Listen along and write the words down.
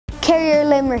Kerry or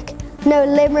Limerick? No,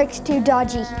 Limerick's too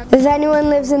dodgy. If anyone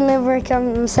lives in Limerick,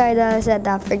 I'm sorry that I said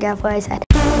that. Forget what I said.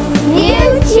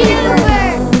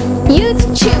 YouTuber!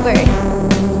 YouTuber.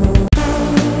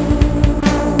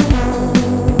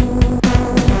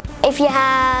 If you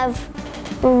have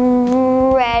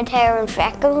red hair and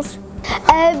freckles.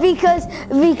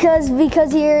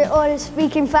 Because you're all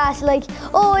speaking fast, like,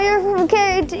 oh, you're from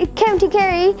County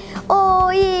Kerry. Oh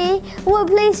yeah, what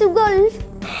place of golf?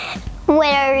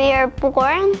 Where you're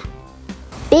born.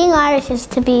 Being Irish is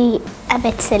to be a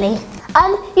bit silly.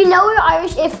 And you know you're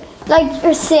Irish if like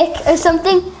you're sick or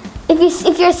something. If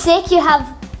you're sick, you have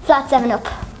flat 7-Up.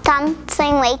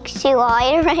 Dancing makes you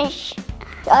Irish.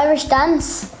 The Irish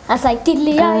dance. That's like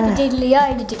diddly-eye,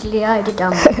 diddly-eye, diddly-eye,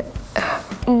 dum.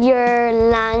 Your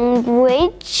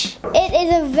language. It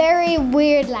is a very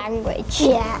weird language.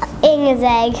 Yeah. Ing's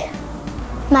egg.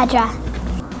 Madra.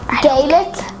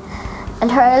 Gaelic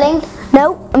and hurling.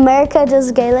 No, America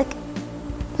does Gaelic.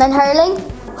 And hurling.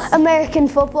 American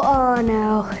football. Oh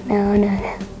no.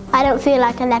 I don't feel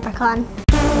like a leprechaun.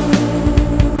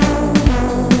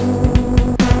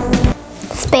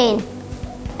 Spain.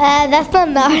 That's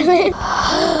not Ireland.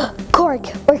 Cork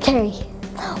or Kerry?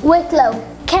 Wicklow.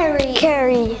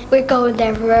 Kerry. We're going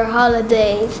there for our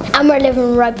holidays. And we're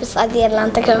living right beside the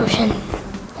Atlantic Ocean.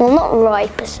 Well, not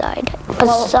right beside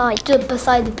it.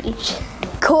 Beside the beach.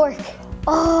 Cork.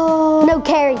 Oh. No,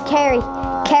 Kerry.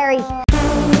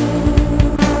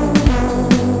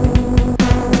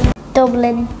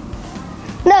 Dublin.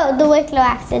 No, the Wicklow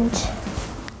accent.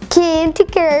 County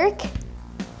Kerk.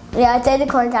 Yeah, I'd say the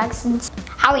Cork accent.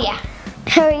 How are ya?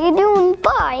 How are you doing?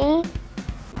 Bye.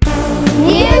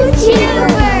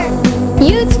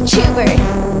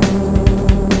 YouTuber.